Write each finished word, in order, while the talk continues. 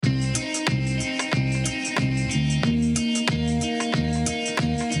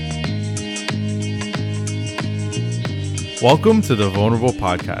Welcome to the Vulnerable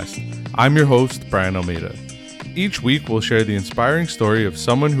Podcast. I'm your host, Brian Almeida. Each week, we'll share the inspiring story of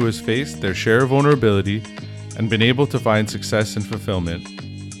someone who has faced their share of vulnerability and been able to find success and fulfillment.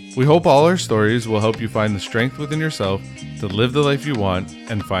 We hope all our stories will help you find the strength within yourself to live the life you want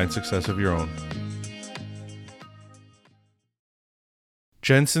and find success of your own.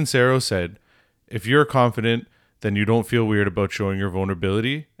 Jen Sincero said, "If you're confident, then you don't feel weird about showing your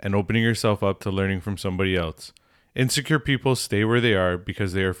vulnerability and opening yourself up to learning from somebody else. Insecure people stay where they are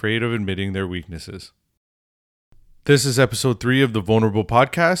because they are afraid of admitting their weaknesses." This is episode 3 of the Vulnerable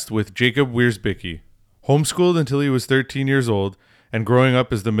Podcast with Jacob Wiersbicki. Homeschooled until he was 13 years old and growing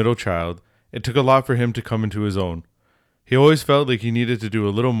up as the middle child, it took a lot for him to come into his own. He always felt like he needed to do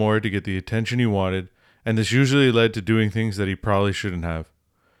a little more to get the attention he wanted, and this usually led to doing things that he probably shouldn't have.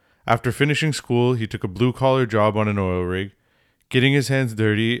 After finishing school, he took a blue-collar job on an oil rig, getting his hands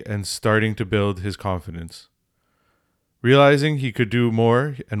dirty and starting to build his confidence. Realizing he could do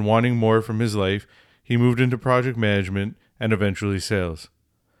more and wanting more from his life, he moved into project management and eventually sales.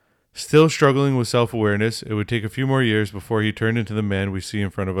 Still struggling with self-awareness, it would take a few more years before he turned into the man we see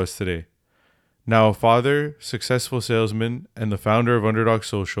in front of us today. Now a father, successful salesman, and the founder of Underdog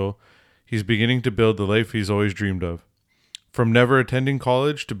Social, he's beginning to build the life he's always dreamed of. From never attending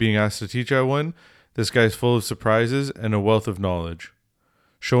college to being asked to teach at one, this guy's full of surprises and a wealth of knowledge.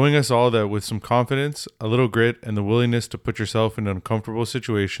 Showing us all that with some confidence, a little grit, and the willingness to put yourself in uncomfortable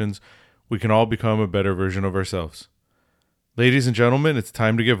situations, we can all become a better version of ourselves. Ladies and gentlemen, it's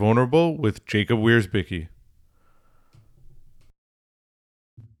time to get vulnerable with Jacob Wiersbicki.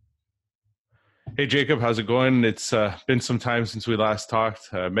 Hey Jacob, how's it going? It's been some time since we last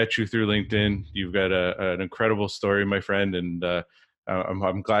talked. Met you through LinkedIn. You've got an incredible story, my friend, and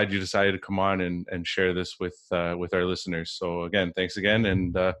I'm glad you decided to come on and share this with our listeners. So again, thanks again,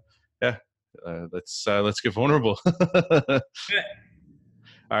 and let's get vulnerable. All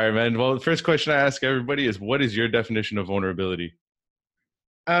right, man. Well, the first question I ask everybody is, what is your definition of vulnerability?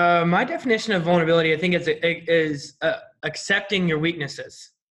 My definition of vulnerability, I think, is accepting your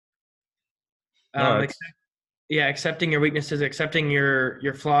weaknesses. Accepting your weaknesses, accepting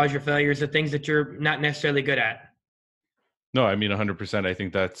your flaws, your failures, the things that you're not necessarily good at. No, I mean 100%. I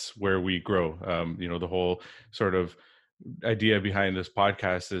think that's where we grow. The whole sort of idea behind this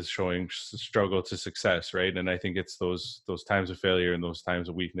podcast is showing struggle to success, right? And I think it's those times of failure and those times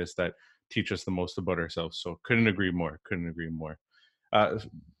of weakness that teach us the most about ourselves. So couldn't agree more.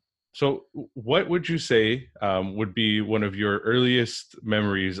 So what would you say would be one of your earliest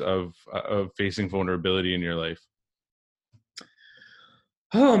memories of facing vulnerability in your life?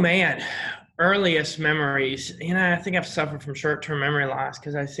 Oh, man. Earliest memories. I think I've suffered from short-term memory loss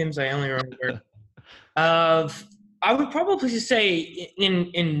because it seems I only remember I would probably say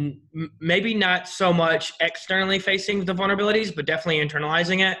in maybe not so much externally facing the vulnerabilities, but definitely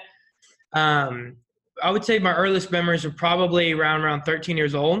internalizing it. I would say my earliest memories are probably around 13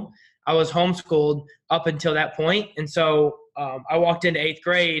 years old. I was homeschooled up until that point. And so I walked into 8th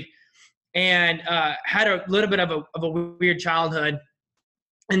grade and had a little bit of a weird childhood.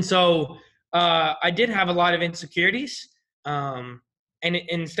 And so I did have a lot of insecurities. And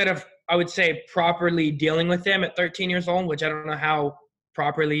instead of, I would say, properly dealing with them at 13 years old, which I don't know how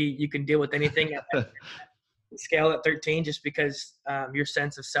properly you can deal with anything at that scale at 13, just because your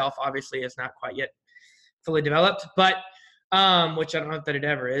sense of self obviously is not quite yet fully developed, but which I don't know that it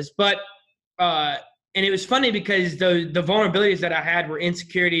ever is. But and it was funny because the vulnerabilities that I had were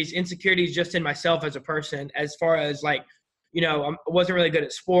insecurities just in myself as a person, as far as I wasn't really good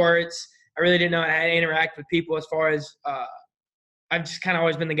at sports. I really didn't know how to interact with people, as far as I've just kind of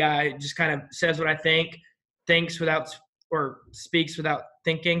always been the guy who just kind of says what I think, thinks without or speaks without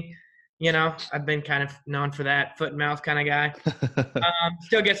thinking. I've been kind of known for that foot and mouth kind of guy.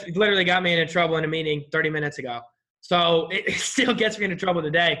 Literally got me into trouble in a meeting 30 minutes ago. So it still gets me into trouble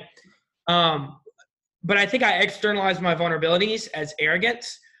today. But I think I externalized my vulnerabilities as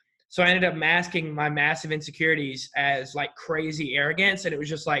arrogance. So I ended up masking my massive insecurities as crazy arrogance. And it was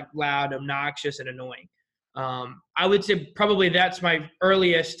just loud, obnoxious, and annoying. I would say probably that's my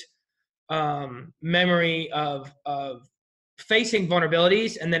earliest memory of facing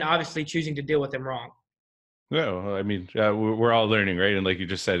vulnerabilities, and then obviously choosing to deal with them wrong. Well, I mean, we're all learning, right? And like you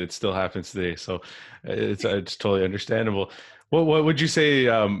just said, it still happens today. So it's totally understandable. What would you say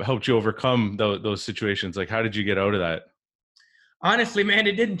helped you overcome those situations? How did you get out of that? Honestly, man,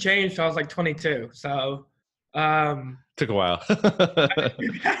 it didn't change till I was 22. So took a while.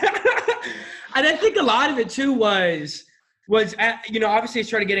 And I think a lot of it too was obviously I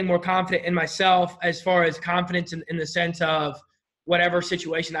started getting more confident in myself, as far as confidence in the sense of whatever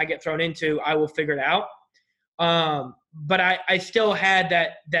situation I get thrown into, I will figure it out. But I still had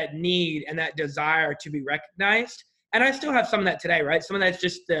that need and that desire to be recognized. And I still have some of that today, right? Some of that's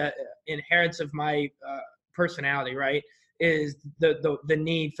just the inherence of my personality, right? Is the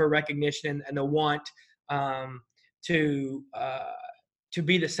need for recognition and the want um, to uh, to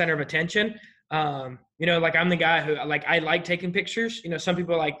be the center of attention. Like I'm the guy who like I like taking pictures. Some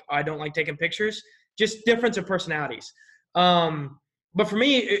people are like, I don't like taking pictures. Just difference of personalities. But for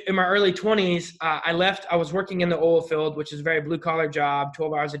me, in my early 20s, I left. I was working in the oil field, which is a very blue collar job,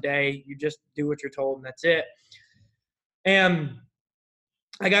 12 hours a day. You just do what you're told, and that's it. And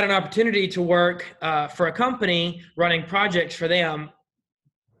I got an opportunity to work for a company running projects for them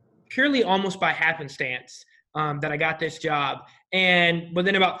purely almost by happenstance that I got this job. And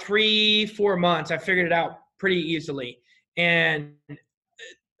within about 3-4 months, I figured it out pretty easily. And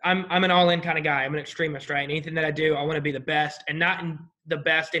I'm an all-in kind of guy. I'm an extremist, right? And anything that I do, I want to be the best, and not the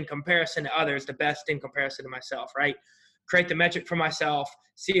best in comparison to others, the best in comparison to myself, right? Create the metric for myself,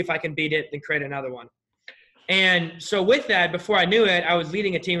 see if I can beat it, then create another one. And so with that, before I knew it, I was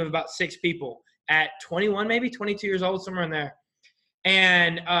leading a team of about 6 people at 21, maybe 22 years old, somewhere in there.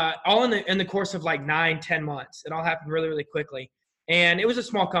 And all in the course of like 9-10 months. It all happened really, really quickly. And it was a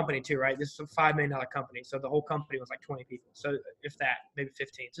small company too, right? This is a $5 million company. So the whole company was like 20 people. So if that, maybe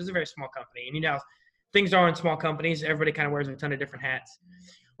 15. So it's a very small company. And things are in small companies. Everybody kind of wears a ton of different hats.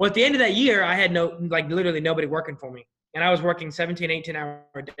 Well, at the end of that year, I had literally nobody working for me. And I was working 17, 18-hour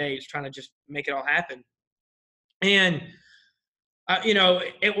days trying to just make it all happen. And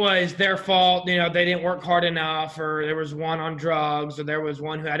it was their fault. They didn't work hard enough, or there was one on drugs, or there was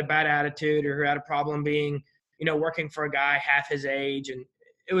one who had a bad attitude, or who had a problem being, working for a guy half his age. And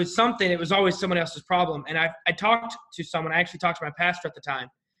it was always someone else's problem. And I talked to someone, I actually talked to my pastor at the time,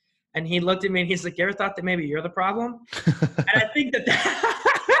 and he looked at me and he's like, you ever thought that maybe you're the problem? And I think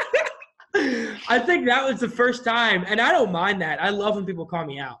I think that was the first time, and I don't mind that. I love when people call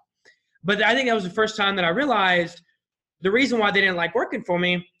me out. But I think that was the first time that I realized the reason why they didn't like working for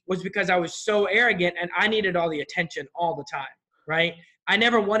me was because I was so arrogant and I needed all the attention all the time, right? I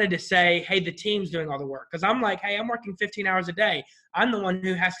never wanted to say, hey, the team's doing all the work. Because I'm like, hey, I'm working 15 hours a day. I'm the one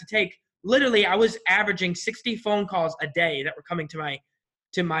who has to take – literally, I was averaging 60 phone calls a day that were coming to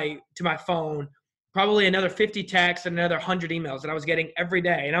my phone, probably another 50 texts and another 100 emails that I was getting every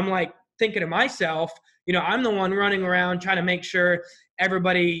day. And I'm like thinking to myself, I'm the one running around trying to make sure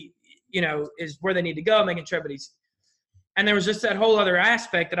everybody, is where they need to go, making sure everybody's – and there was just that whole other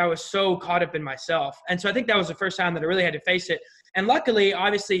aspect that I was so caught up in myself. And so I think that was the first time that I really had to face it. And luckily,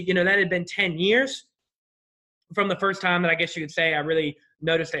 obviously, that had been 10 years from the first time that I guess you could say I really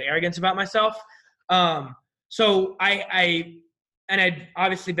noticed the arrogance about myself. So I'd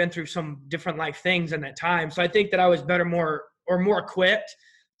obviously been through some different life things in that time. So I think that I was more equipped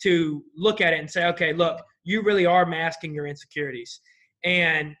to look at it and say, okay, look, you really are masking your insecurities.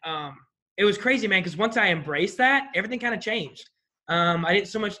 And, it was crazy, man, because once I embraced that, everything kind of changed. I didn't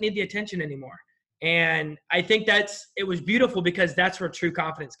so much need the attention anymore. And I think it was beautiful because that's where true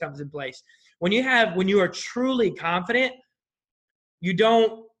confidence comes in place. When you are truly confident, you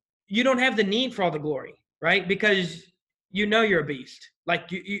don't have the need for all the glory, right? Because you're a beast. Like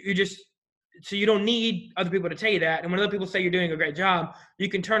you just, so you don't need other people to tell you that. And when other people say you're doing a great job, you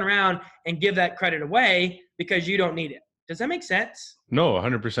can turn around and give that credit away because you don't need it. Does that make sense? No,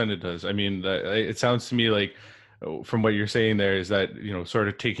 100% it does. I mean, it sounds to me like from what you're saying there is that, sort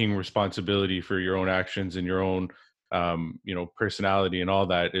of taking responsibility for your own actions and your own, personality and all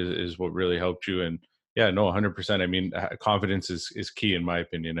that is what really helped you. And yeah, no, 100%. I mean, confidence is key in my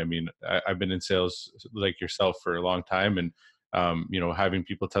opinion. I mean, I've been in sales like yourself for a long time, and having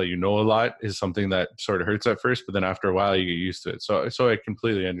people tell you no a lot is something that sort of hurts at first, but then after a while you get used to it. So I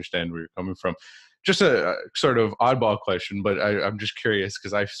completely understand where you're coming from. Just a sort of oddball question, but I'm just curious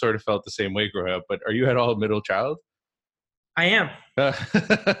because I sort of felt the same way growing up. But are you at all a middle child? I am.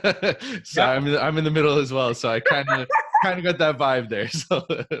 So yep. I'm in the middle as well. So I kind of got that vibe there. So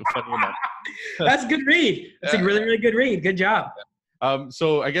funny enough. That's a good read. It's a really, really good read. Good job.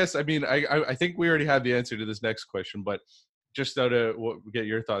 So I guess, I mean, I think we already have the answer to this next question, but just to get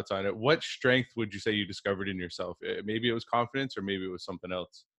your thoughts on it. What strength would you say you discovered in yourself? Maybe it was confidence, or maybe it was something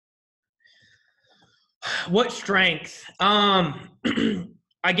else. What strength? I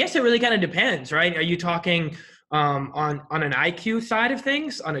guess it really kind of depends, right? Are you talking on an IQ side of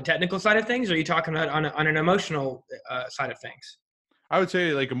things, on a technical side of things, or are you talking about on an emotional side of things? I would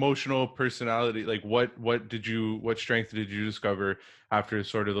say like emotional, personality. Like what strength did you discover after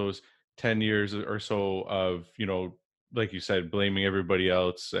sort of those 10 years or so of, like you said, blaming everybody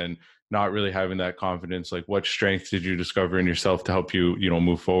else and not really having that confidence? Like what strength did you discover in yourself to help you,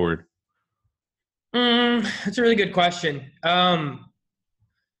 move forward? That's a really good question. I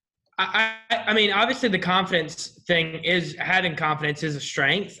mean, obviously, the confidence thing is having confidence is a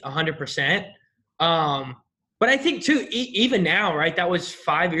strength, 100%. Um, but I think too, even now, right? That was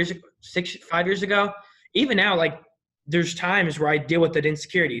 5 years, 5 years ago. Even now, like there's times where I deal with the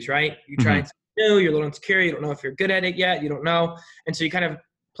insecurities, right? You try Hmm. and new, you're a little insecure, you don't know if you're good at it yet, you don't know, and so you kind of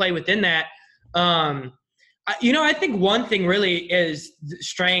play within that. Um, I think one thing really is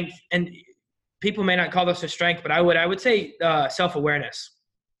strength, and people may not call this a strength, but I would say self awareness.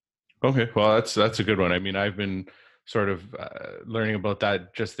 Okay, well, that's a good one. I mean, I've been sort of learning about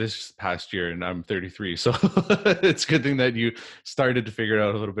that just this past year, and I'm 33, so it's a good thing that you started to figure it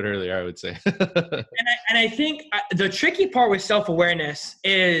out a little bit earlier, I would say. And I think the tricky part with self awareness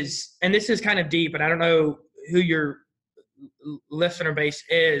is, and this is kind of deep, and I don't know who your listener base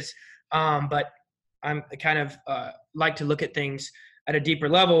is, but I'm kind of like to look at things at a deeper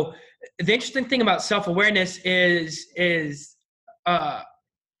level. The interesting thing about self awareness is uh,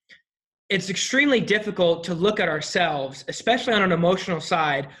 it's extremely difficult to look at ourselves, especially on an emotional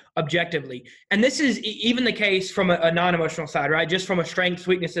side, objectively. And this is even the case from a non-emotional side, right? Just from a strengths,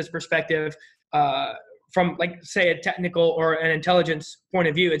 weaknesses perspective, from like say a technical or an intelligence point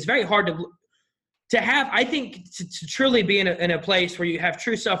of view. It's very hard to have. I think to truly be in a place where you have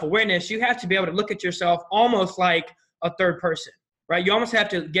true self-awareness, you have to be able to look at yourself almost like a third person, right? You almost have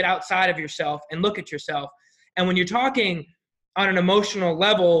to get outside of yourself and look at yourself. And when you're talking on an emotional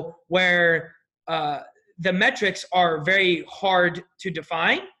level where the metrics are very hard to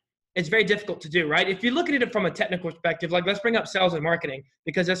define, it's very difficult to do, right? If you look at it from a technical perspective, like let's bring up sales and marketing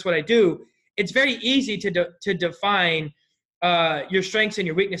because that's what I do. It's very easy to define your strengths and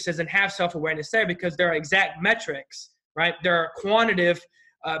your weaknesses and have self-awareness there because there are exact metrics, right? There are quantitative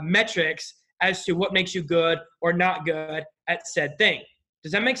metrics as to what makes you good or not good at said thing.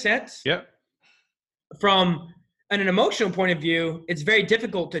 Does that make sense? Yeah. From an emotional point of view, it's very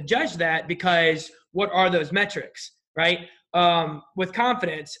difficult to judge that because what are those metrics, right? With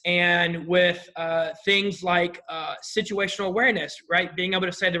confidence and with things like situational awareness, right? Being able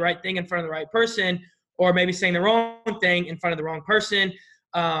to say the right thing in front of the right person, or maybe saying the wrong thing in front of the wrong person.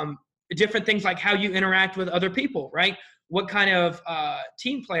 Different things like how you interact with other people, right? What kind of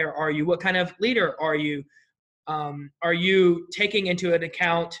team player are you? What kind of leader are you? Are you taking into an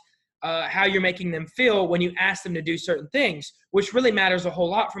account how you're making them feel when you ask them to do certain things, which really matters a whole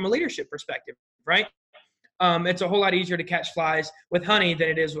lot from a leadership perspective, right? It's a whole lot easier to catch flies with honey than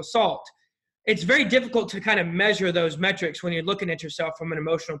it is with salt. It's very difficult to kind of measure those metrics when you're looking at yourself from an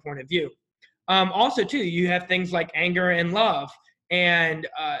emotional point of view. Also, too, you have things like anger and love, and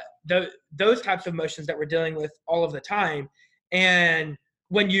those types of emotions that we're dealing with all of the time. And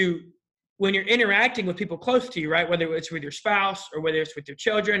when you're interacting with people close to you, right, whether it's with your spouse or whether it's with your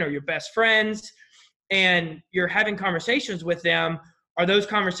children or your best friends, and you're having conversations with them, are those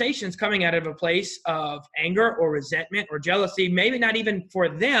conversations coming out of a place of anger or resentment or jealousy? Maybe not even for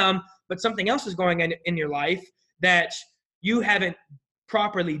them, but something else is going on in your life that you haven't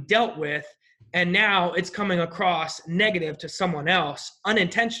properly dealt with, and now it's coming across negative to someone else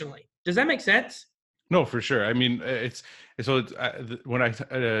unintentionally. Does that make sense? No, for sure. I mean, when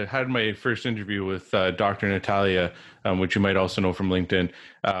I had my first interview with Dr. Natalia, which you might also know from LinkedIn,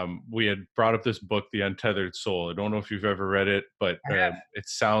 we had brought up this book, The Untethered Soul. I don't know if you've ever read it, but it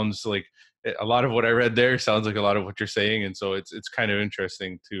sounds like a lot of what I read there sounds like a lot of what you're saying, and so it's kind of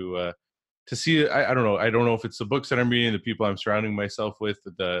interesting to see. I don't know. I don't know if it's the books that I'm reading, the people I'm surrounding myself with,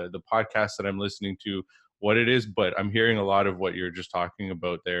 the podcasts that I'm listening to, what it is, but I'm hearing a lot of what you're just talking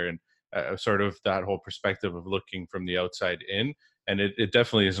about there, and sort of that whole perspective of looking from the outside in. And it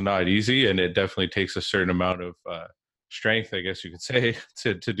definitely is not easy, and it definitely takes a certain amount of strength, I guess you could say,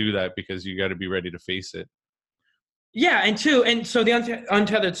 to do that, because you got to be ready to face it. Yeah, and so the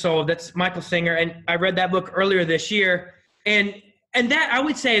Untethered Soul, that's Michael Singer, and I read that book earlier this year, and that I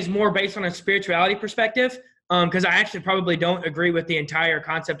would say is more based on a spirituality perspective, because I actually probably don't agree with the entire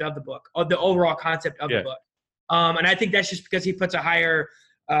concept of the book, or the overall concept of the Yeah. book, and I think that's just because he puts a higher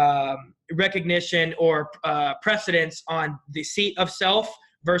recognition or precedence on the seat of self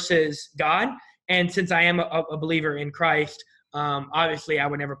versus God, and since I am a believer in Christ, obviously I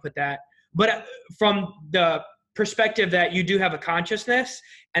would never put that, but from the perspective that you do have a consciousness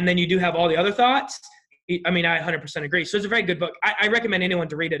and then you do have all the other thoughts. I mean, I 100% agree. So it's a very good book. I recommend anyone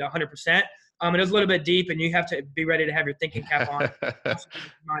to read it 100%. It is a little bit deep and you have to be ready to have your thinking cap on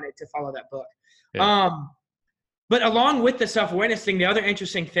to follow that book. Yeah. But along with the self-awareness thing, the other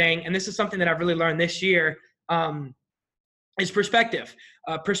interesting thing, and this is something that I've really learned this year, is perspective.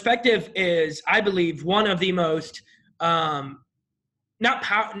 Perspective is, I believe, one of the most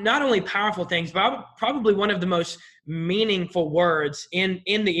not only powerful things, but probably one of the most meaningful words in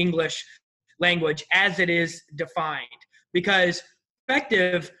the English language as it is defined, because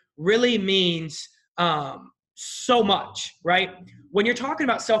perspective really means so much, right? When you're talking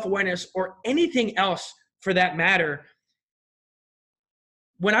about self-awareness or anything else for that matter,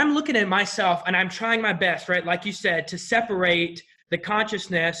 when I'm looking at myself and I'm trying my best, right, like you said, to separate the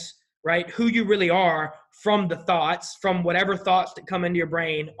consciousness, right, who you really are, from the thoughts, from whatever thoughts that come into your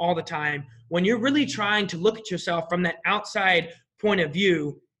brain all the time, when you're really trying to look at yourself from that outside point of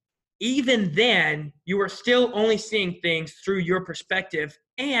view, even then, you are still only seeing things through your perspective.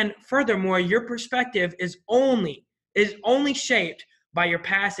 And furthermore, your perspective is only shaped by your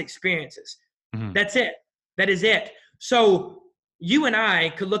past experiences. Mhm. That's it. That is it. So you and I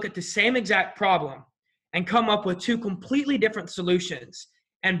could look at the same exact problem and come up with two completely different solutions,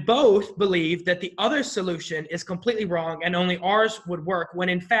 and both believe that the other solution is completely wrong and only ours would work, when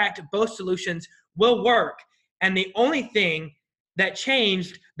in fact both solutions will work. And the only thing that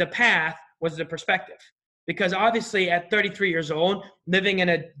changed the path was the perspective. Because obviously at 33 years old, living in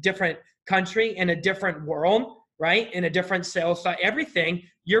a different country, in a different world, right, in a different sales site, everything,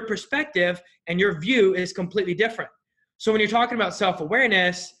 your perspective and your view is completely different. So when you're talking about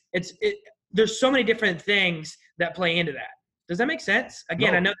self-awareness, there's so many different things that play into that. Does that make sense?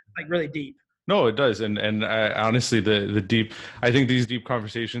 Again, I No, know it's like really deep. no, it does, and honestly, the deep. I think these deep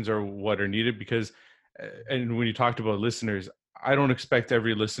conversations are what are needed because, and when you talked about listeners, I don't expect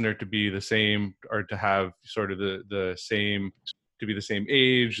every listener to be the same or to have sort of the same, to be the same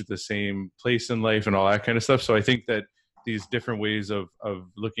age, the same place in life, and all that kind of stuff. So I think that these different ways of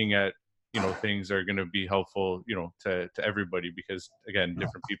looking at things are going to be helpful to everybody because again,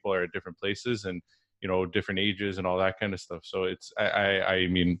 different people are at different places and different ages and all that kind of stuff. So it's I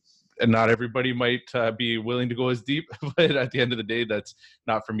mean, and not everybody might be willing to go as deep, but at the end of the day, that's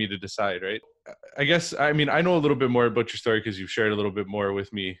not for me to decide, right? I guess, I mean, I know a little bit more about your story because you've shared a little bit more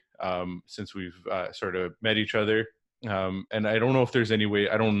with me since we've sort of met each other. And I don't know if there's any way,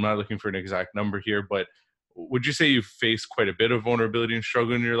 I'm not looking for an exact number here, but would you say you've faced quite a bit of vulnerability and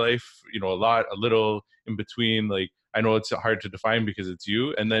struggle in your life? A lot, a little, in between? Like, I know it's hard to define because it's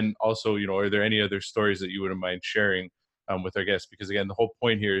you. And then also, are there any other stories that you wouldn't mind sharing with our guests? Because again, the whole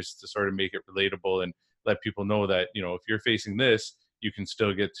point here is to sort of make it relatable and let people know that, if you're facing this, you can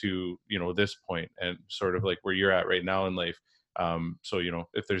still get to, this point and sort of like where you're at right now in life. So,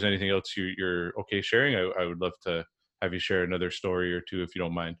 if there's anything else you're okay sharing, I would love to have you share another story or two if you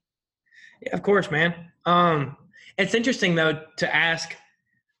don't mind. Yeah, of course, man. It's interesting though to ask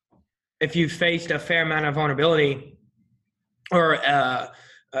if you've faced a fair amount of vulnerability or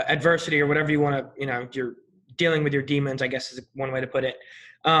adversity or whatever you want to, you're dealing with your demons, I guess is one way to put it.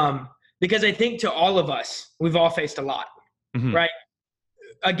 Because I think to all of us, we've all faced a lot, Mm-hmm. right?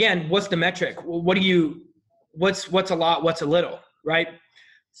 Again, what's the metric? What's a lot? What's a little, right?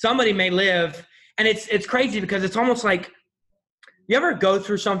 Somebody may live, and it's crazy because it's almost like, you ever go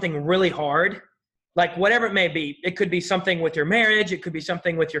through something really hard, like whatever it may be? It could be something with your marriage. It could be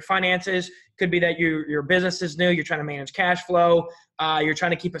something with your finances. It could be that your business is new. You're trying to manage cash flow. You're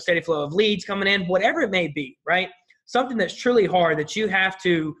trying to keep a steady flow of leads coming in, whatever it may be, right? Something that's truly hard that you have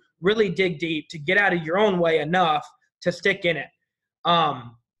to really dig deep to get out of your own way enough to stick in it.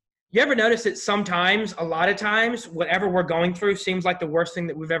 You ever notice that sometimes, a lot of times, whatever we're going through seems like the worst thing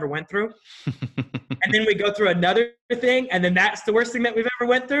that we've ever went through? And then we go through another thing, and then that's the worst thing that we've ever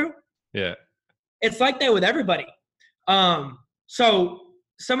went through? Yeah. It's like that with everybody. So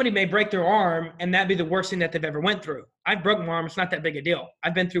somebody may break their arm, and that be the worst thing that they've ever went through. I've broken my arm. It's not that big a deal.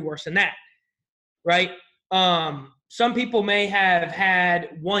 I've been through worse than that, right? Some people may have had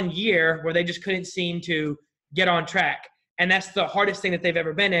 1 year where they just couldn't seem to get on track. And that's the hardest thing that they've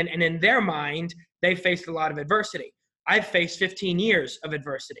ever been in. And in their mind, they faced a lot of adversity. I've faced 15 years of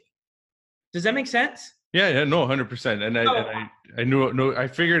adversity. Does that make sense? Yeah, no, 100%. And I knew, no, I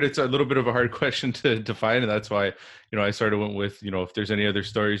figured it's a little bit of a hard question to define, and that's why, I sort of went with, if there's any other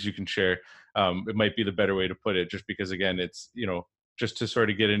stories you can share, it might be the better way to put it, just because again, it's, just to sort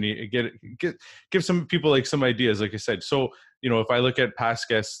of give some people like some ideas, like I said. So, if I look at past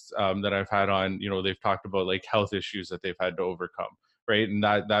guests that I've had on, they've talked about like health issues that they've had to overcome, right? And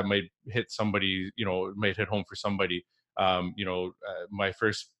that might hit somebody, it might hit home for somebody. My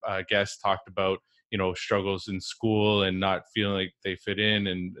first guest talked about struggles in school and not feeling like they fit in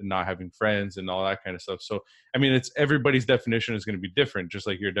and not having friends and all that kind of stuff. So I mean, it's everybody's definition is going to be different, just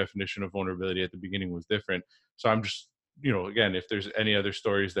like your definition of vulnerability at the beginning was different. So I'm just, again, if there's any other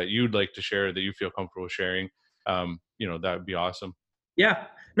stories that you'd like to share that you feel comfortable sharing, that would be awesome. Yeah.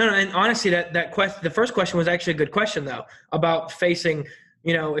 No, no, and honestly, that question, the first question was actually a good question though, about facing,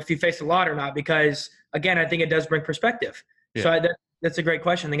 if you face a lot or not, because again, I think it does bring perspective. Yeah. So that's a great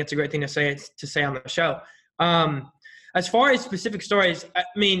question. I think it's a great thing to say on the show. Um, as far as specific stories, I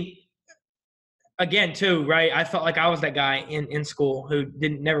mean, again, too, right? I felt like I was that guy in school who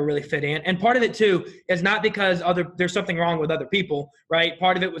didn't never really fit in. And part of it too is not because there's something wrong with other people, right?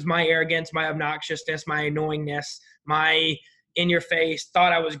 Part of it was my arrogance, my obnoxiousness, my annoyingness, my in your face,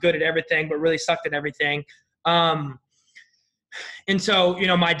 thought I was good at everything, but really sucked at everything. Um, and so,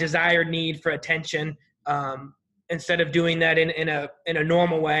 my desired need for attention, instead of doing that in a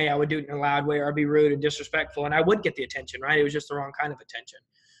normal way, I would do it in a loud way or I'd be rude and disrespectful, and I would get the attention, right? It was just the wrong kind of attention.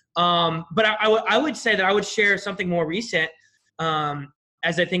 But I would say that I would share something more recent,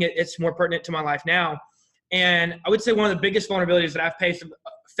 as I think it's more pertinent to my life now. And I would say one of the biggest vulnerabilities that I've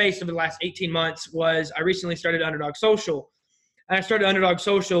faced over the last 18 months was I recently started Underdog Social. And I started Underdog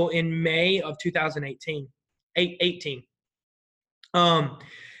Social in May of 2018. 18.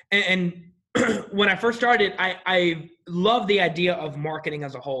 And when I first started, I love the idea of marketing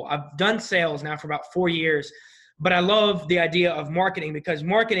as a whole. I've done sales now for about 4 years, but I love the idea of marketing because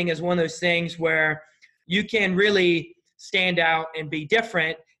marketing is one of those things where you can really stand out and be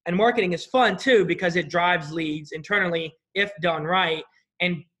different. And marketing is fun too because it drives leads internally if done right.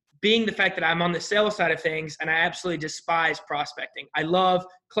 And being the fact that I'm on the sales side of things, and I absolutely despise prospecting. I love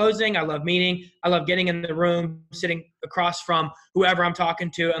closing. I love meeting. I love getting in the room, sitting across from whoever I'm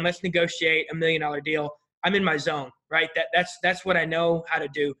talking to, and let's negotiate $1 million deal. I'm in my zone, right? That's what I know how to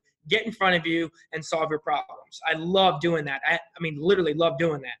do. Get in front of you and solve your problems. I love doing that. I mean, literally love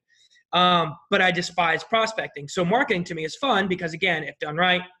doing that. But I despise prospecting. So marketing to me is fun because, again, if done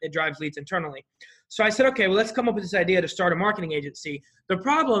right, it drives leads internally. So I said, okay, well, let's come up with this idea to start a marketing agency. The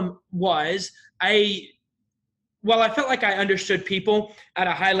problem was I felt like I understood people at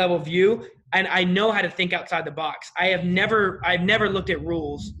a high level view, and I know how to think outside the box. I've never looked at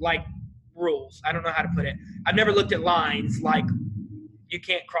rules like rules. I don't know how to put it. I've never looked at lines like you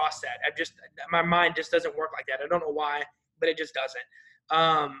can't cross that. My mind just doesn't work like that. I don't know why, but it just doesn't.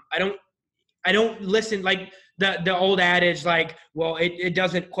 I don't listen like the old adage, like, well, it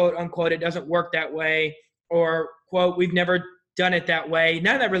doesn't, quote unquote, it doesn't work that way, or quote, we've never done it that way.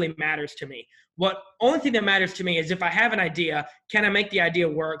 None of that really matters to me. Only thing that matters to me is if I have an idea, can I make the idea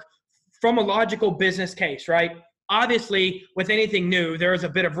work from a logical business case, right? Obviously, with anything new, there is a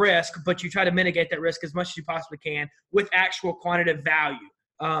bit of risk, but you try to mitigate that risk as much as you possibly can with actual quantitative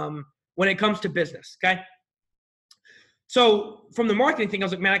value when it comes to business, okay? So from the marketing thing, I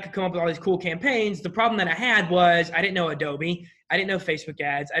was like, man, I could come up with all these cool campaigns. The problem that I had was I didn't know Adobe. I didn't know Facebook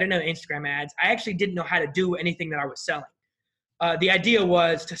ads. I didn't know Instagram ads. I actually didn't know how to do anything that I was selling. The idea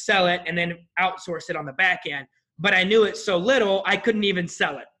was to sell it and then outsource it on the back end. But I knew it so little, I couldn't even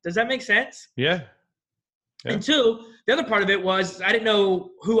sell it. Does that make sense? Yeah. And two, the other part of it was I didn't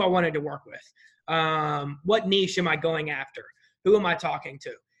know who I wanted to work with. What niche am I going after? Who am I talking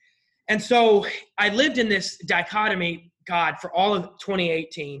to? And so I lived in this dichotomy, God, for all of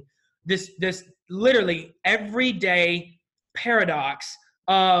 2018, this literally everyday paradox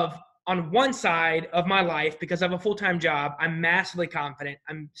of, on one side of my life, because I have a full-time job, I'm massively confident.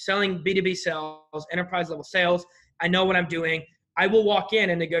 I'm selling B2B sales, enterprise level sales. I know what I'm doing. I will walk in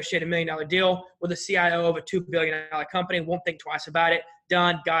and negotiate $1 million deal with a CIO of a $2 billion company. Won't think twice about it.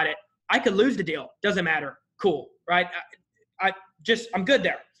 Done. Got it. I could lose the deal. Doesn't matter. Cool. Right. I'm good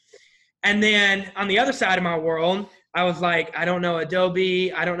there. And then on the other side of my world, I was like, I don't know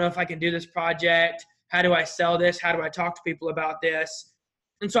Adobe. I don't know if I can do this project. How do I sell this? How do I talk to people about this?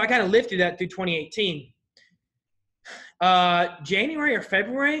 And so I kind of lived through that through 2018. January or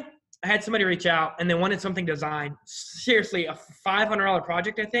February, I had somebody reach out and they wanted something designed. Seriously, a $500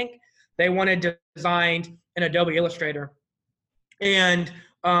 project, I think. They wanted designed in Adobe Illustrator. And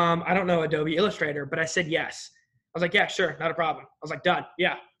I don't know Adobe Illustrator, but I said yes. I was like, yeah, sure, not a problem. I was like, done.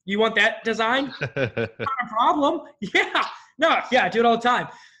 Yeah. You want that design? Not a problem. Yeah. No, yeah, I do it all the time.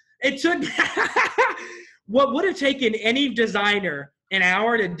 It took what would have taken any designer an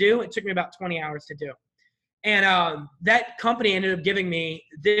hour to do, it took me about 20 hours to do. And that company ended up giving me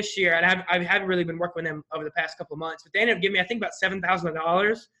this year, and I haven't really been working with them over the past couple of months, but they ended up giving me, I think, about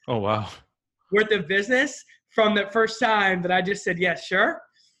 $7,000 Oh, wow. worth of business from the first time that I just said, yes, sure.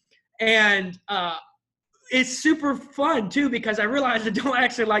 And it's super fun, too, because I realized I don't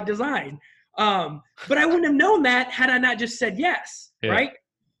actually like design. But I wouldn't have known that had I not just said yes, right?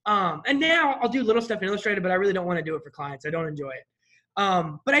 And now I'll do little stuff in Illustrator, but I really don't want to do it for clients. I don't enjoy it.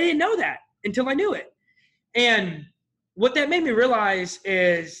 But I didn't know that until I knew it. And what that made me realize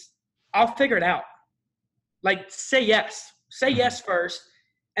is I'll figure it out. Like, say yes. Say yes first,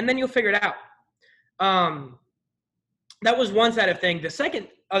 and then you'll figure it out. That was one side of thing. The second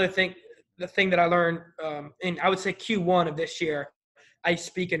other thing, the thing that I learned, in I would say Q1 of this year, I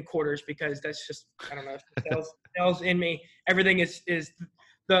speak in quarters because that's just, I don't know, sales in me. Everything is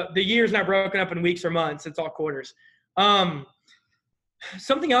the year's not broken up in weeks or months. It's all quarters.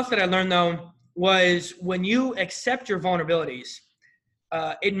 Something else that I learned though was when you accept your vulnerabilities,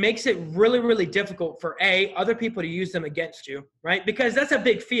 it makes it really, really difficult for other people to use them against you, right? Because that's a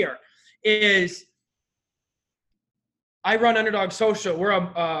big fear is I run Underdog Social. We're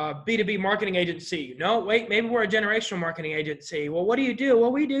a B2B marketing agency. No, wait, maybe we're a generational marketing agency. Well, what do you do?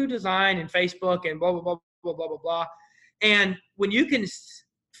 Well, we do design and Facebook and blah, blah, blah, blah, blah, blah, blah. And when you can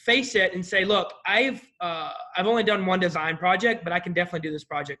face it and say, look, I've only done one design project, but I can definitely do this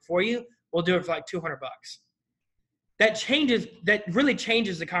project for you. We'll do it for like $200. That really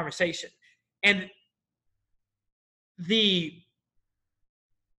changes the conversation. And the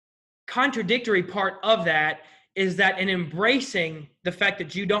contradictory part of that is that in embracing the fact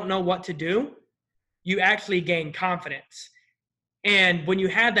that you don't know what to do, you actually gain confidence. And when you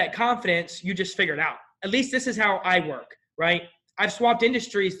have that confidence, you just figure it out. At least this is how I work, right? I've swapped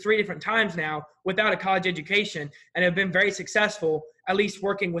industries 3 different times now without a college education and have been very successful, at least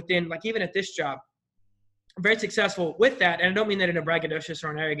working within, like even at this job, very successful with that. And I don't mean that in a braggadocious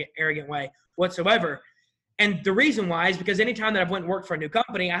or an arrogant way whatsoever. And the reason why is because anytime that I've went and worked for a new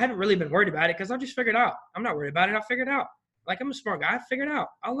company, I haven't really been worried about it because I'll just figure it out. I'm not worried about it. I'll figure it out. Like I'm a smart guy. I figure it out.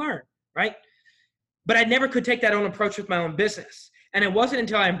 I'll learn, right? But I never could take that own approach with my own business. And it wasn't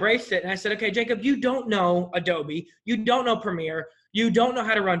until I embraced it and I said, okay, Jacob, you don't know Adobe. You don't know Premiere. You don't know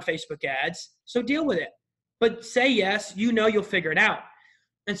how to run Facebook ads. So deal with it. But say yes, you know you'll figure it out.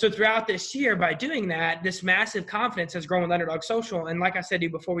 And so throughout this year, by doing that, this massive confidence has grown with Underdog Social. And like I said to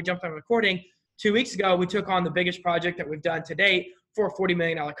you before we jumped on recording, 2 weeks ago, we took on the biggest project that we've done to date for a $40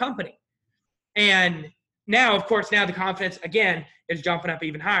 million company. And now, of course, now the confidence, again, is jumping up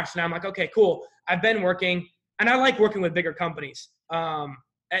even higher. So now I'm like, okay, cool. I've been working, and I like working with bigger companies.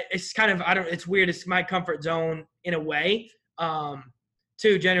 It's kind of, it's weird. It's my comfort zone in a way.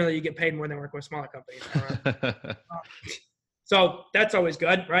 Too, generally, you get paid more than working with smaller companies. So that's always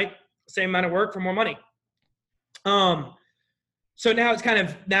good, right? Same amount of work for more money. So now it's kind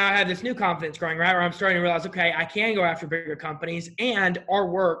of, now I have this new confidence growing, right? Where I'm starting to realize, okay, I can go after bigger companies and our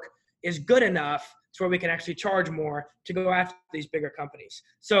work is good enough to where we can actually charge more to go after these bigger companies.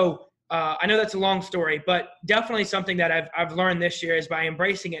 So I know that's a long story, but definitely something that I've learned this year is by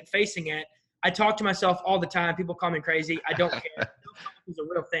embracing it, facing it. I talk to myself all the time. People call me crazy. I don't care. It's a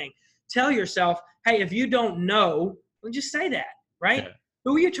real thing. Tell yourself, hey, if you don't know, well, just say that, right? Yeah.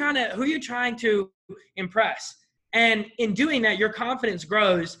 Who are you trying to impress? And in doing that, your confidence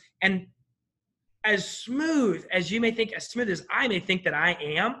grows. And as smooth as you may think, as smooth as I may think that I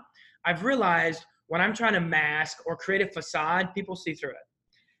am, I've realized when I'm trying to mask or create a facade, people see through it.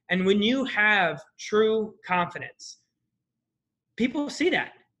 And when you have true confidence, people see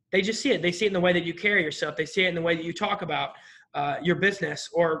that. They just see it. They see it in the way that you carry yourself. They see it in the way that you talk about your business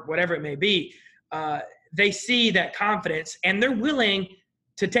or whatever it may be. They see that confidence and they're willing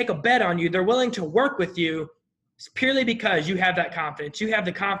to take a bet on you. They're willing to work with you purely because you have that confidence. You have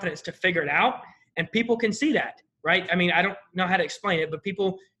the confidence to figure it out, and people can see that, right? I mean, I don't know how to explain it, but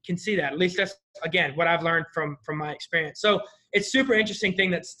people can see that. At least that's, again, what I've learned from my experience. So it's super interesting thing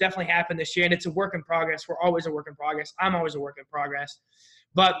that's definitely happened this year, and it's a work in progress. We're always a work in progress. I'm always a work in progress.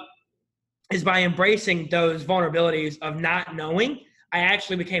 But is by embracing those vulnerabilities of not knowing, I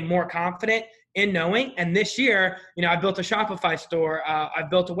actually became more confident in knowing. And this year, I built a Shopify store. I've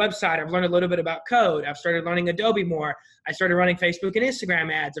built a website. I've learned a little bit about code. I've started learning Adobe more. I started running Facebook and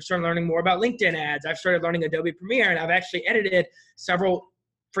Instagram ads. I've started learning more about LinkedIn ads. I've started learning Adobe Premiere, and I've actually edited several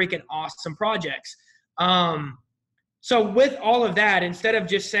freaking awesome projects. So with all of that, instead of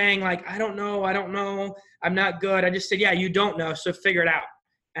just saying like, I don't know, I'm not good, I just said, yeah, you don't know, so figure it out.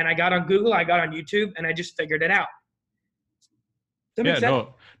 And I got on Google, I got on YouTube, and I just figured it out. Does that make sense?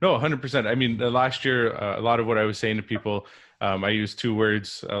 No, 100%. I mean, last year, a lot of what I was saying to people, I used 2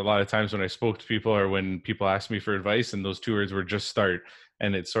 words a lot of times when I spoke to people or when people asked me for advice, and those 2 words were just start.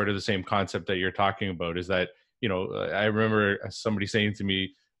 And it's sort of the same concept that you're talking about, is that, I remember somebody saying to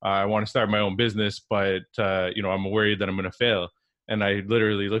me, I want to start my own business, but, I'm worried that I'm going to fail. And I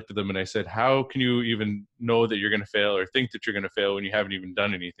literally looked at them and I said, how can you even know that you're going to fail or think that you're going to fail when you haven't even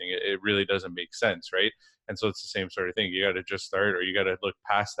done anything? It really doesn't make sense, right? And so it's the same sort of thing. You got to just start, or you got to look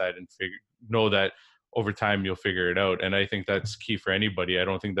past that and know that over time you'll figure it out. And I think that's key for anybody. I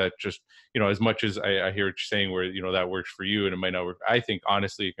don't think that just, as much as I hear what you're saying where, that works for you and it might not work. I think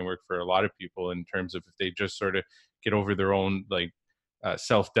honestly, it can work for a lot of people in terms of if they just sort of get over their own like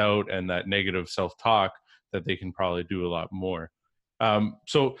self-doubt and that negative self-talk, that they can probably do a lot more.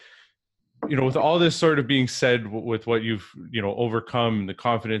 So, with all this sort of being said, with what you've, overcome, the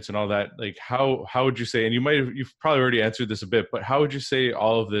confidence and all that, like how would you say, and you've probably already answered this a bit, but how would you say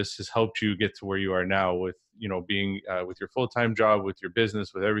all of this has helped you get to where you are now with, being with your full-time job, with your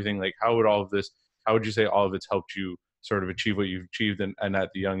business, with everything? Like how would you say all of it's helped you sort of achieve what you've achieved and at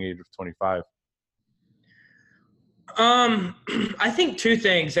the young age of 25? I think two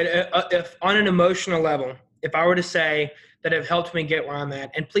things that if on an emotional level, if I were to say that have helped me get where I'm at,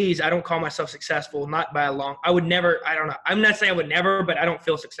 and please, I don't call myself successful, not by a long, I would never, I don't know. I'm not saying I would never, but I don't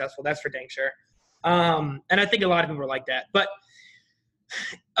feel successful. That's for dang sure. And I think a lot of people are like that, but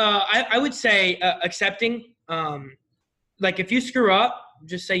I would say accepting, like if you screw up,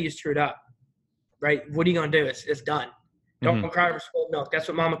 just say you screwed up, right? What are you going to do? It's done. Don't cry over spilled milk. That's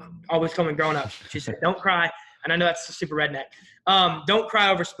what mama always told me growing up. She said, don't cry. And I know that's super redneck. Don't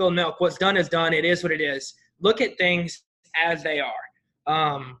cry over spilled milk. What's done is done. It is what it is. Look at things as they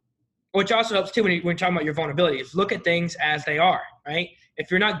are, which also helps too when you're talking about your vulnerabilities. Look at things as they are, right?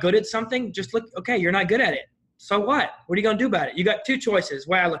 If you're not good at something, just look, okay, you're not good at it. So what? What are you going to do about it? You got two choices,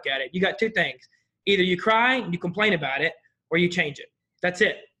 way I look at it. You got two things. Either you cry and you complain about it, or you change it. That's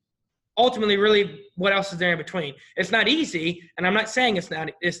it. Ultimately, really, what else is there in between? It's not easy, and I'm not saying it's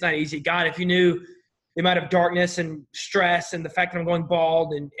not easy. God, if you knew the amount of darkness and stress and the fact that I'm going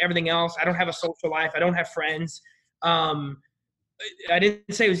bald and everything else, I don't have a social life. I don't have friends. I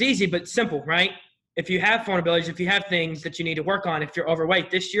didn't say it was easy, but simple, right? If you have vulnerabilities, if you have things that you need to work on, if you're overweight,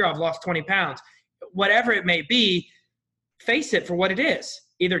 this year I've lost 20 pounds, whatever it may be, face it for what it is.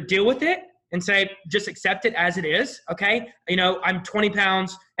 Either deal with it and say, just accept it as it is. Okay. I'm 20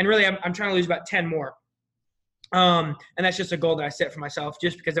 pounds and really I'm trying to lose about 10 more. And that's just a goal that I set for myself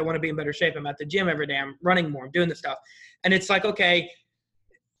just because I want to be in better shape. I'm at the gym every day. I'm running more. I'm doing this stuff. And it's like, okay,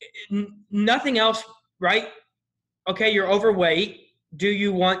 nothing else, right? Okay, you're overweight. Do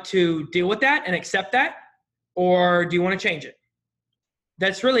you want to deal with that and accept that? Or do you want to change it?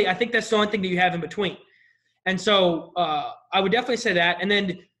 That's really, I think that's the only thing that you have in between. And so I would definitely say that. And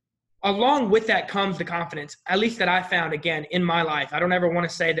then along with that comes the confidence, at least that I found, again, in my life. I don't ever want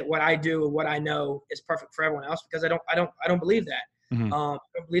to say that what I do or what I know is perfect for everyone else because I don't believe that. Mm-hmm. I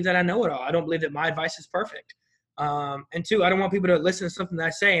don't believe that I know it all. I don't believe that my advice is perfect. And two, I don't want people to listen to something that I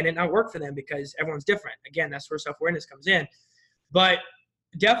say and it not work for them because everyone's different. Again, that's where self-awareness comes in. But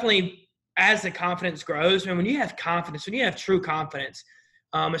definitely as the confidence grows, and when you have confidence, when you have true confidence,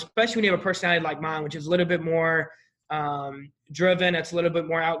 especially when you have a personality like mine, which is a little bit more driven, it's a little bit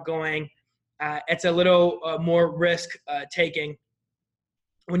more outgoing, it's a little more risk taking.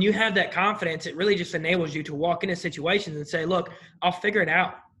 When you have that confidence, it really just enables you to walk into situations and say, look, I'll figure it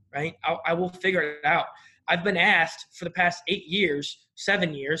out, right? I will figure it out. I've been asked for the past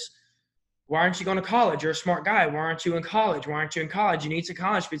 7 years, why aren't you going to college? You're a smart guy. Why aren't you in college? Why aren't you in college? You need some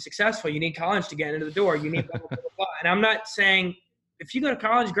college to be successful. You need college to get into the door. You need blah, blah, blah, blah. And I'm not saying if you go to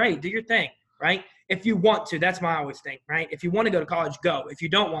college, great, do your thing, right? If you want to, that's my always thing, right? If you want to go to college, go. If you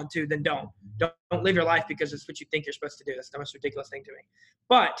don't want to, then don't. Don't live your life because it's what you think you're supposed to do. That's the most ridiculous thing to me.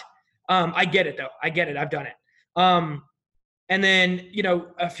 But I get it, though. I get it. I've done it. And then,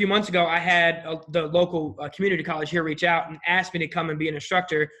 a few months ago, I had the local community college here reach out and ask me to come and be an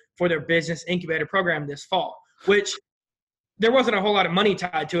instructor for their business incubator program this fall, which there wasn't a whole lot of money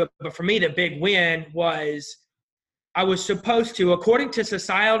tied to it. But for me, the big win was I was supposed to, according to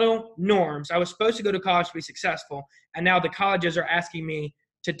societal norms, I was supposed to go to college to be successful. And now the colleges are asking me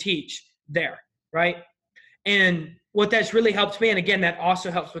to teach there, right? And what that's really helped me, and again, that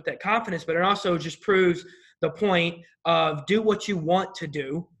also helps with that confidence, but it also just proves the point of do what you want to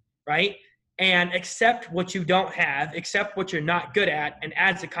do, right? And accept what you don't have, accept what you're not good at. And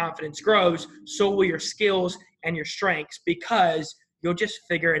as the confidence grows, so will your skills and your strengths because you'll just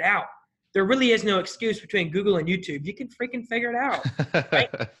figure it out. There really is no excuse between Google and YouTube. You can freaking figure it out, right?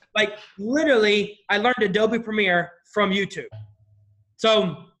 Like literally, I learned Adobe Premiere from YouTube.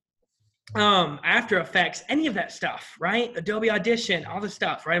 So After Effects, any of that stuff, right? Adobe Audition, all the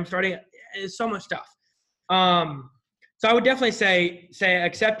stuff, right? It's so much stuff. So I would definitely say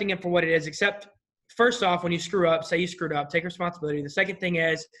accepting it for what it is, except first off, when you screw up, say you screwed up, take responsibility. The second thing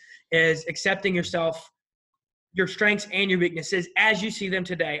is accepting yourself, your strengths and your weaknesses as you see them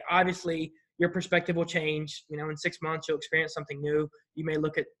today. Obviously, your perspective will change. In 6 months, you'll experience something new. You may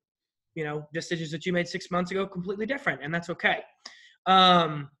look at, decisions that you made 6 months ago completely different, and that's okay.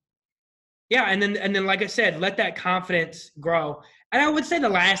 Yeah, and then like I said, let that confidence grow. And I would say the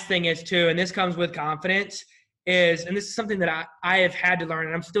last thing is too, and this comes with confidence, is, and this is something that I have had to learn,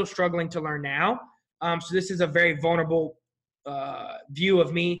 and I'm still struggling to learn now. So this is a very vulnerable view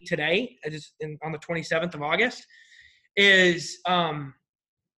of me today, on the 27th of August, is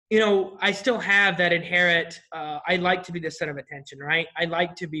I still have that inherent. I like to be the center of attention, right? I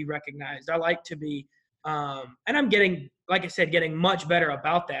like to be recognized. I like to be, and I'm getting, like I said, getting much better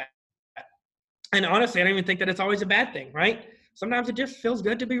about that. And honestly, I don't even think that it's always a bad thing, right? Sometimes it just feels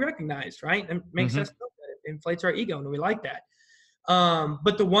good to be recognized, right? And makes Mm-hmm. us feel good. It inflates our ego, and we like that.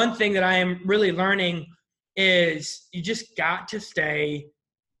 But the one thing that I am really learning is you just got to stay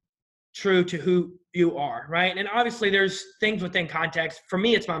true to who you are, right? And obviously, there's things within context. For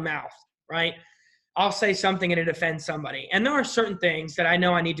me, it's my mouth, right? I'll say something and it offends somebody. And there are certain things that I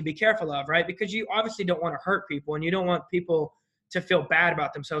know I need to be careful of, right? Because you obviously don't want to hurt people, and you don't want people to feel bad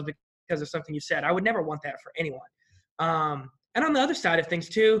about themselves because of something you said. I would never want that for anyone. And on the other side of things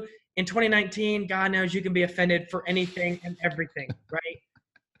too, in 2019, God knows you can be offended for anything and everything, right?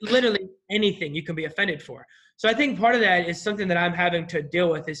 Literally anything you can be offended for. So I think part of that is something that I'm having to deal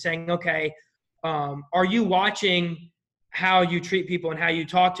with, is saying, okay, are you watching how you treat people and how you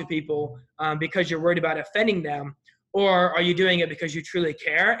talk to people because you're worried about offending them? Or are you doing it because you truly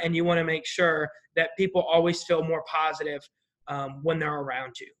care and you want to make sure that people always feel more positive when they're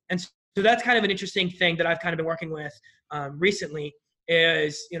around you? And so that's kind of an interesting thing that I've kind of been working with recently,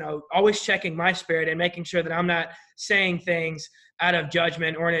 is, always checking my spirit and making sure that I'm not saying things out of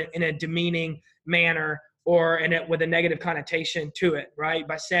judgment or in a demeaning manner, or with a negative connotation to it, right?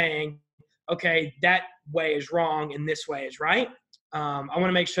 By saying, okay, that way is wrong and this way is right. I want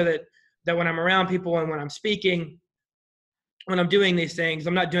to make sure that when I'm around people and when I'm speaking, when I'm doing these things,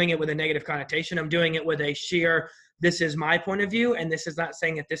 I'm not doing it with a negative connotation. I'm doing it with a sheer, this is my point of view, and this is not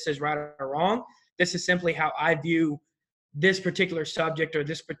saying that this is right or wrong. This is simply how I view this particular subject or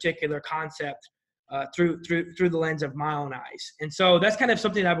this particular concept through the lens of my own eyes. And so that's kind of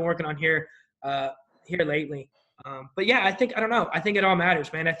something that I've been working on here lately. But yeah, I don't know. I think it all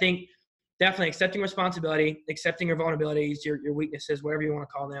matters, man. I think definitely accepting responsibility, accepting your vulnerabilities, your weaknesses, whatever you want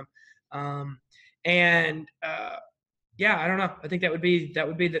to call them. Yeah, I don't know. I think that would be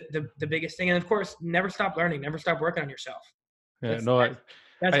the biggest thing. And of course, never stop learning, never stop working on yourself. Yeah, That's no,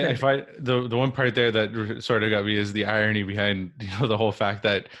 that's I been find the one part there that sort of got me is the irony behind the whole fact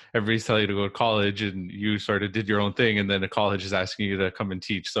that everybody's telling you to go to college and you sort of did your own thing, and then the college is asking you to come and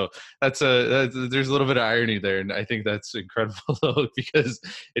teach. So there's a little bit of irony there, and I think that's incredible though, because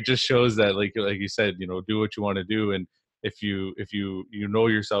it just shows that like you said, do what you want to do, and if you know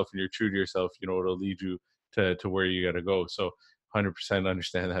yourself and you're true to yourself, it'll lead you to where you got to go. So 100%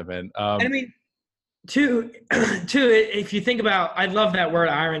 understand that, man. And I mean, too, if you think about, I love that word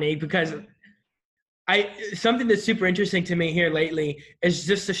irony, because something that's super interesting to me here lately is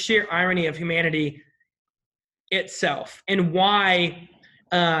just the sheer irony of humanity itself, and why.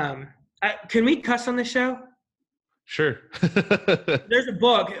 Can we cuss on this show? Sure. There's a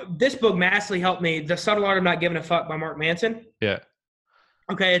book. This book massively helped me. The Subtle Art of Not Giving a Fuck by Mark Manson. Yeah.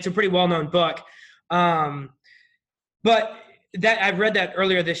 Okay, it's a pretty well-known book. But that I've read that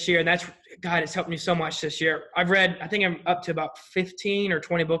earlier this year, and that's, God, it's helped me so much this year. I think I'm up to about 15 or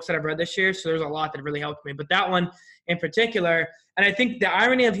 20 books that I've read this year, so there's a lot that really helped me. But that one in particular, and I think the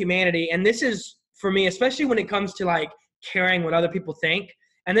irony of humanity, and this is for me, especially when it comes to like caring what other people think,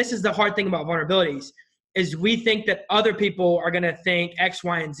 and this is the hard thing about vulnerabilities, is we think that other people are going to think X,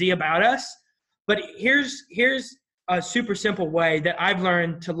 Y, and Z about us. But here's a super simple way that I've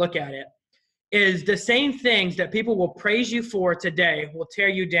learned to look at it. Is the same things that people will praise you for today will tear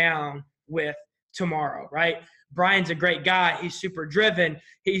you down with tomorrow, right? Brian's a great guy. He's super driven.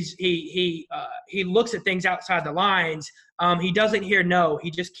 He looks at things outside the lines. He doesn't hear no.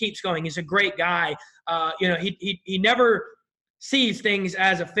 He just keeps going. He's a great guy. He never sees things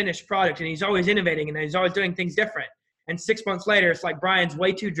as a finished product, and he's always innovating, and he's always doing things different. And 6 months later, it's like Brian's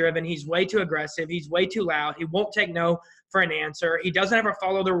way too driven. He's way too aggressive. He's way too loud. He won't take no for an answer. He doesn't ever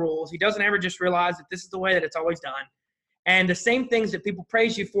follow the rules. He doesn't ever just realize that this is the way that it's always done. And the same things that people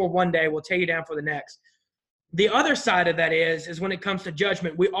praise you for one day will tear you down for the next. The other side of that is when it comes to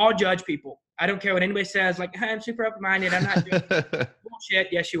judgment, we all judge people. I don't care what anybody says, like, hey, I'm super open-minded. I'm not judging. Bullshit.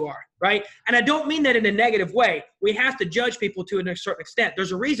 Yes, you are. Right? And I don't mean that in a negative way. We have to judge people to a certain extent.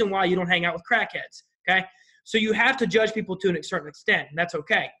 There's a reason why you don't hang out with crackheads. Okay? So you have to judge people to a certain extent, and that's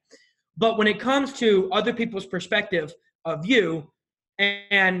okay. But when it comes to other people's perspective of you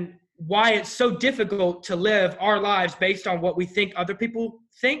and why it's so difficult to live our lives based on what we think other people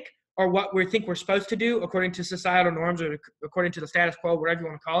think or what we think we're supposed to do according to societal norms or according to the status quo, whatever you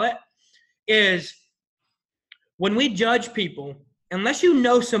want to call it, is when we judge people, unless you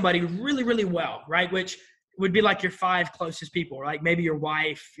know somebody really, really well, right, which would be like your 5 closest people, right, maybe your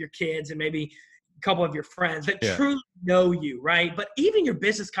wife, your kids, and maybe a couple of your friends that Yeah. truly know you, right? But even your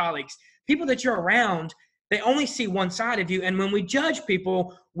business colleagues, people that you're around, they only see one side of you. And when we judge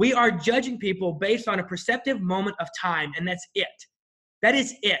people, we are judging people based on a perceptive moment of time, and that's it. That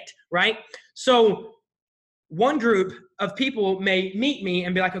is it, right? So one group of people may meet me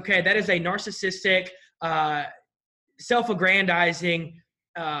and be like, okay, that is a narcissistic, self-aggrandizing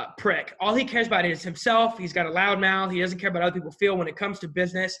prick. All he cares about is himself. He's got a loud mouth. He doesn't care about how other people feel when it comes to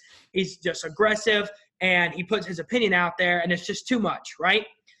business. He's just aggressive, and he puts his opinion out there, and it's just too much, right?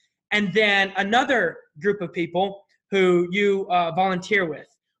 And then another group of people who you volunteer with,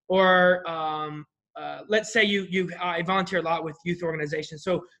 or let's say I volunteer a lot with youth organizations.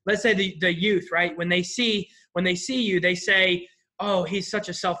 So let's say the youth, right? When they see you, they say, oh, he's such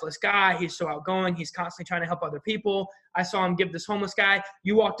a selfless guy. He's so outgoing. He's constantly trying to help other people. I saw him give this homeless guy.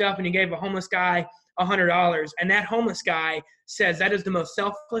 You walked up and you gave a homeless guy $100. And that homeless guy says that is the most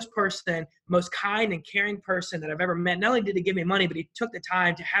selfless person, most kind and caring person that I've ever met. Not only did he give me money, but he took the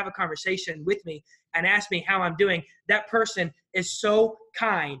time to have a conversation with me and ask me how I'm doing. That person is so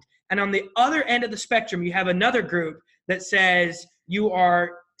kind. And on the other end of the spectrum, you have another group that says you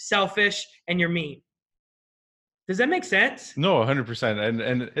are selfish and you're mean. Does that make sense? No, 100%.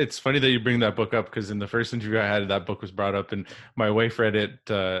 And it's funny that you bring that book up, because in the first interview I had, that book was brought up, and my wife read it.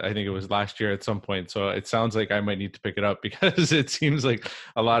 I think it was last year at some point. So it sounds like I might need to pick it up, because it seems like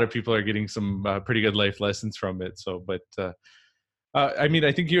a lot of people are getting some pretty good life lessons from it. So, but I mean,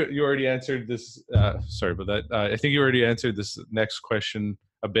 I think you already answered this. Sorry about that. I think you already answered this next question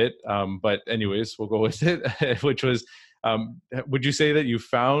a bit. But anyways, we'll go with it, which was, would you say that you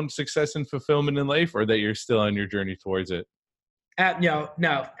found success and fulfillment in life, or that you're still on your journey towards it?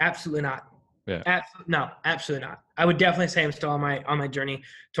 No, absolutely not. Yeah. No, absolutely not. I would definitely say I'm still on my journey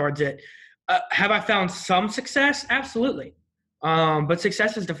towards it. Have I found some success? Absolutely. But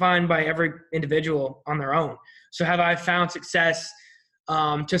success is defined by every individual on their own. So have I found success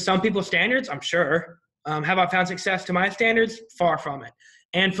to some people's standards? I'm sure. Have I found success to my standards? Far from it.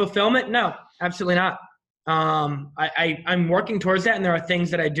 And fulfillment? No, absolutely not. I'm working towards that, and there are things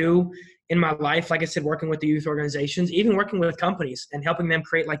that I do in my life, like I said, working with the youth organizations, even working with companies and helping them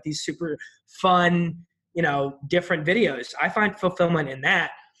create like these super fun, different videos. I find fulfillment in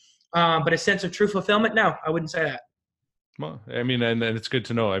that. But a sense of true fulfillment, no, I wouldn't say that. Well, I mean, and it's good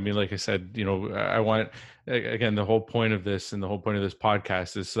to know. I mean, like I said, I want, again, the whole point of this and the whole point of this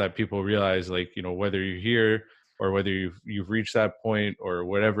podcast is so that people realize, like, whether you're here or whether you've reached that point or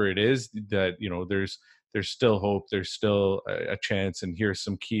whatever it is, that, there's still hope, there's still a chance. And here's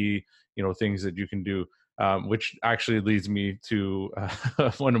some key, things that you can do, which actually leads me to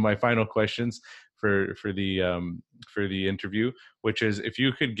one of my final questions for the interview, which is, if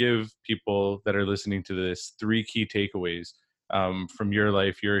you could give people that are listening to this 3 key takeaways from your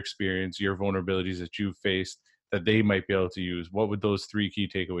life, your experience, your vulnerabilities that you've faced that they might be able to use, what would those 3 key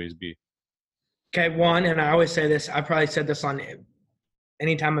takeaways be? Okay, one, and I always say this, I probably said this on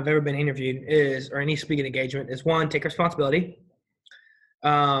anytime I've ever been interviewed, or any speaking engagement, is 1, take responsibility.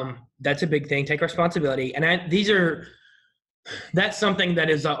 That's a big thing. Take responsibility. And that's something that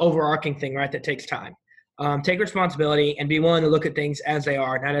is an overarching thing, right? That takes time. Take responsibility and be willing to look at things as they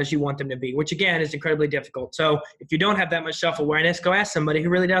are, not as you want them to be, which again is incredibly difficult. So if you don't have that much self-awareness, go ask somebody who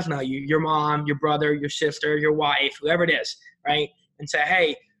really does know you, your mom, your brother, your sister, your wife, whoever it is, right? And say,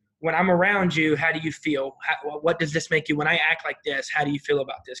 hey, when I'm around you, how do you feel? What does this make you? When I act like this, how do you feel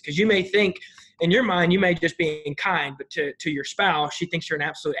about this? Because you may think in your mind, you may just be kind, but to your spouse, she thinks you're an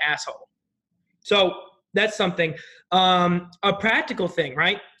absolute asshole. So that's something. A practical thing,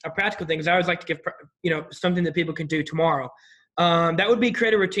 right? A practical thing is I always like to give, something that people can do tomorrow. That would be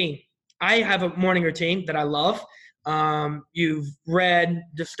create a routine. I have a morning routine that I love. You've read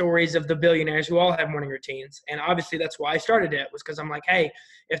the stories of the billionaires who all have morning routines. And obviously that's why I started it, was because I'm like, hey,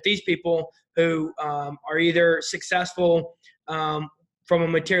 if these people who are either successful from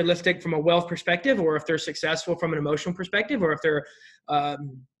a wealth perspective, or if they're successful from an emotional perspective, or if they're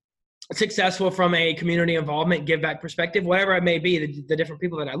successful from a community involvement, give back perspective, whatever it may be, the different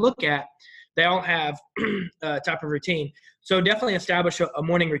people that I look at, they all have a type of routine. So definitely establish a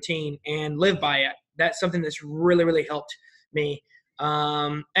morning routine and live by it. That's something that's really, really helped me.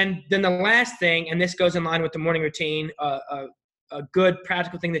 And then the last thing, and this goes in line with the morning routine, a good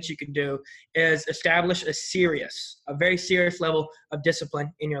practical thing that you can do is establish a very serious level of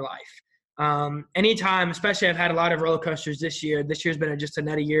discipline in your life. Anytime, especially I've had a lot of roller coasters this year. This year's been just a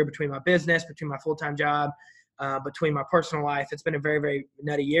nutty year between my business, between my full-time job, between my personal life. It's been a very, very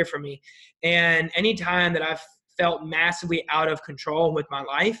nutty year for me. And anytime that I've felt massively out of control with my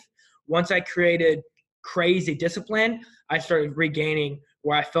life, once I created crazy discipline, I started regaining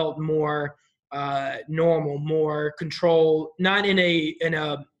where I felt more normal, more control, not in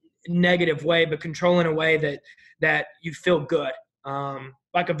a negative way, but control in a way that you feel good.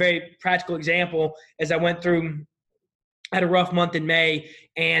 Like a very practical example is I had a rough month in May,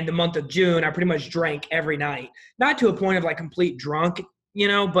 and the month of June, I pretty much drank every night. Not to a point of like complete drunk,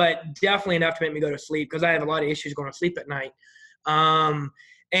 but definitely enough to make me go to sleep because I have a lot of issues going to sleep at night.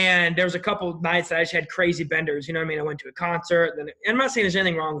 And there was a couple of nights that I just had crazy benders. You know what I mean? I went to a concert. And I'm not saying there's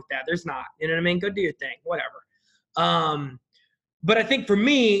anything wrong with that. There's not. You know what I mean? Go do your thing. Whatever. But I think for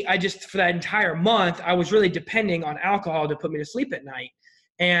me, for that entire month, I was really depending on alcohol to put me to sleep at night.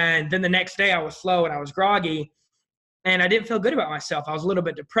 And then the next day I was slow and I was groggy. And I didn't feel good about myself. I was a little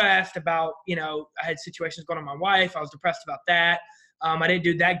bit depressed about, I had situations going on with my wife. I was depressed about that. I didn't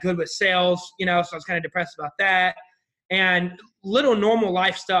do that good with sales, so I was kind of depressed about that. And little normal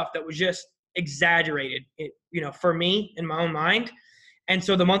life stuff that was just exaggerated, for me in my own mind. And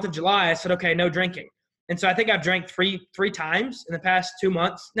so the month of July, I said, okay, no drinking. And so I think I've drank three times in the past 2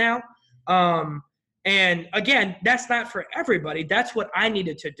 months now. And again, that's not for everybody. That's what I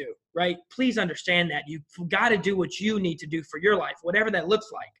needed to do, right? Please understand that. You've got to do what you need to do for your life, whatever that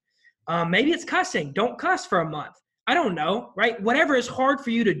looks like. Maybe it's cussing. Don't cuss for a month. I don't know, right? Whatever is hard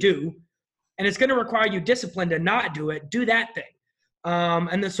for you to do, and it's going to require you discipline to not do it, do that thing.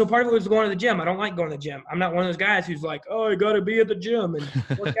 So part of it was going to the gym. I don't like going to the gym. I'm not one of those guys who's like, oh, you got to be at the gym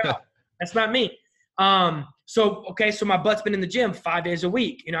and work out. That's not me. So my butt's been in the gym 5 days a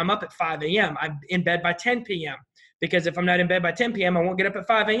week. I'm up at 5 a.m. I'm in bed by 10 p.m. because if I'm not in bed by 10 p.m., I won't get up at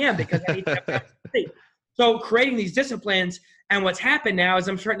 5 a.m. because I need to have time to sleep. So creating these disciplines, and what's happened now is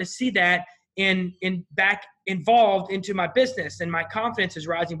I'm starting to see that back involved into my business, and my confidence is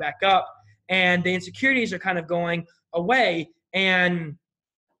rising back up, and the insecurities are kind of going away and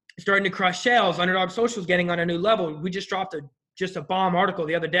starting to crush sales. Underdog Social is getting on a new level. We just dropped a bomb article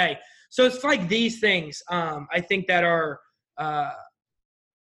the other day. So it's like these things, I think that are,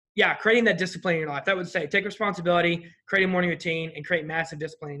 creating that discipline in your life. That would say take responsibility, create a morning routine, and create massive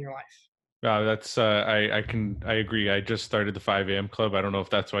discipline in your life. Wow, that's I agree. I just started the 5 a.m. club. I don't know if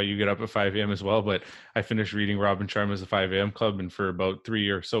that's why you get up at 5 a.m. as well, but I finished reading Robin Sharma's The 5 a.m. Club, and for about 3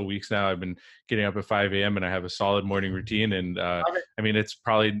 or so weeks now, I've been getting up at 5 a.m. and I have a solid morning routine. And it's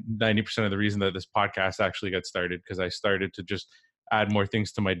probably 90% of the reason that this podcast actually got started, because I started to just add more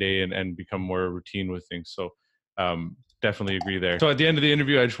things to my day and become more routine with things. So definitely agree there. So at the end of the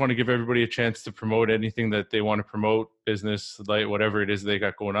interview, I just want to give everybody a chance to promote anything that they want to promote, business, like whatever it is they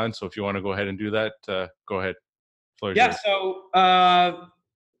got going on. So if you want to go ahead and do that, go ahead. So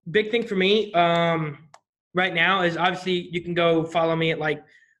big thing for me right now is obviously you can go follow me at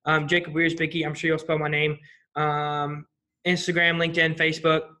Jacob Wiersbicki. I'm sure you'll spell my name. Instagram, LinkedIn,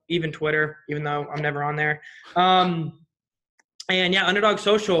 Facebook, even Twitter, even though I'm never on there. And Underdog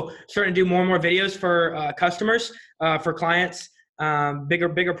Social, starting to do more and more videos for customers, for clients,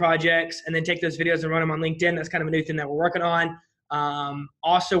 bigger projects, and then take those videos and run them on LinkedIn. That's kind of a new thing that we're working on.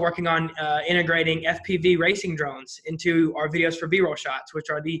 Also working on integrating FPV racing drones into our videos for B-roll shots, which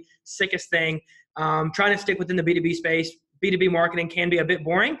are the sickest thing. Trying to stick within the B2B space. B2B marketing can be a bit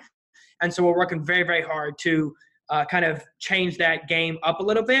boring. And so we're working very, very hard to kind of change that game up a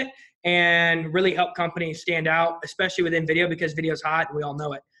little bit and really help companies stand out, especially within video, because video's hot and we all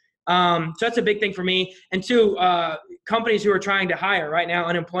know it. So that's a big thing for me. And two, companies who are trying to hire right now,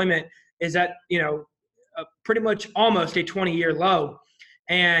 unemployment is at, pretty much almost a 20-year low.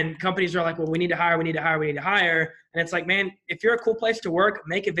 And companies are like, well, we need to hire. And it's like, man, if you're a cool place to work,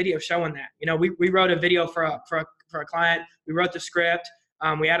 make a video showing that. We wrote a video for a client. We wrote the script.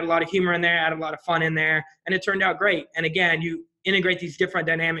 We added a lot of humor in there, added a lot of fun in there, and it turned out great. And again, you integrate these different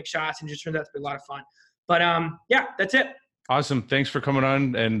dynamic shots and just turns out to be a lot of fun. But that's it. Awesome. Thanks for coming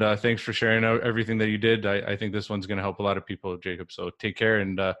on, and thanks for sharing out everything that you did. I think this one's going to help a lot of people, Jacob. So take care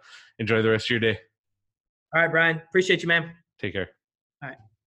and enjoy the rest of your day. All right, Brian. Appreciate you, man. Take care. All right.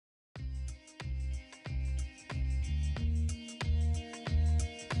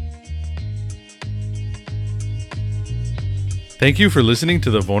 Thank you for listening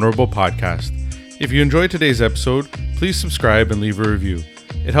to the Vulnerable Podcast. If you enjoyed today's episode, please subscribe and leave a review.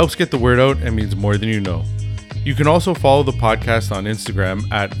 It helps get the word out and means more than you know. You can also follow the podcast on Instagram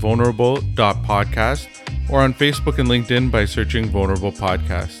at vulnerable.podcast or on Facebook and LinkedIn by searching Vulnerable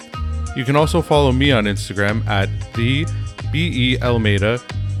Podcast. You can also follow me on Instagram at the B.E. Almeida.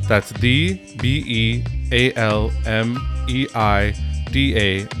 That's the B.E.A.L.M.E.I.D.A.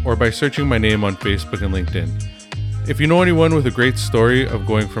 or by searching my name on Facebook and LinkedIn. If you know anyone with a great story of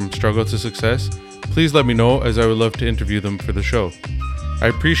going from struggle to success, please let me know, as I would love to interview them for the show. I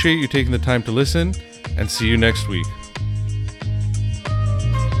appreciate you taking the time to listen, and see you next week.